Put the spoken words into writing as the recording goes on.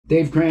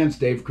Dave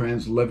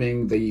Kranz,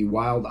 Living the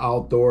Wild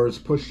Outdoors.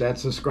 Push that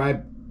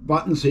subscribe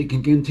button so you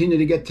can continue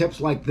to get tips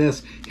like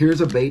this.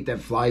 Here's a bait that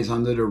flies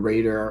under the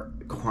radar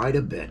quite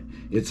a bit.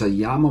 It's a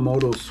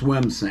Yamamoto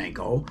swim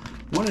Senko.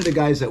 One of the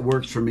guys that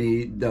works for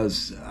me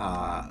does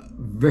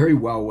very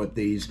well with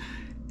these,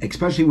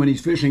 especially when he's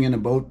fishing in a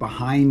boat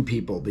behind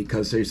people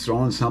because they're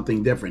throwing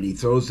something different. He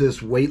throws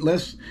this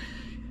weightless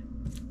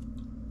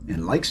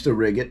and likes to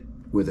rig it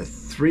with a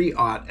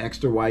 3/0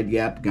 extra wide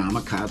gap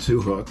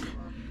Gamakatsu hook.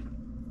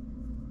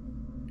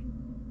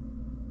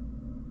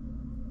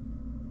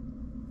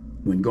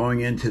 When going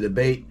into the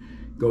bait,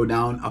 go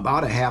down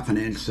about a ½ an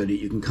inch so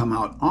that you can come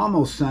out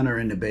almost center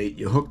in the bait.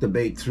 You hook the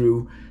bait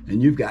through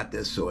and you've got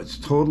this, so it's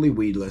totally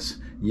weedless.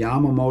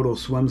 Yamamoto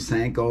Swim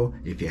Senko.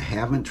 If you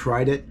haven't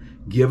tried it,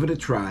 give it a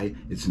try.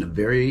 It's a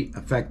very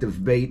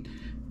effective bait.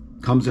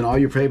 Comes in all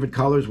your favorite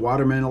colors: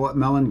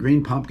 watermelon,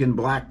 green pumpkin,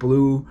 black,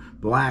 blue,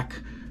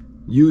 black.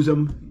 Use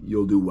them,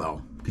 you'll do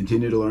well.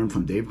 Continue to learn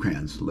from Dave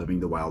Kranz, Living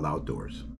the Wild Outdoors.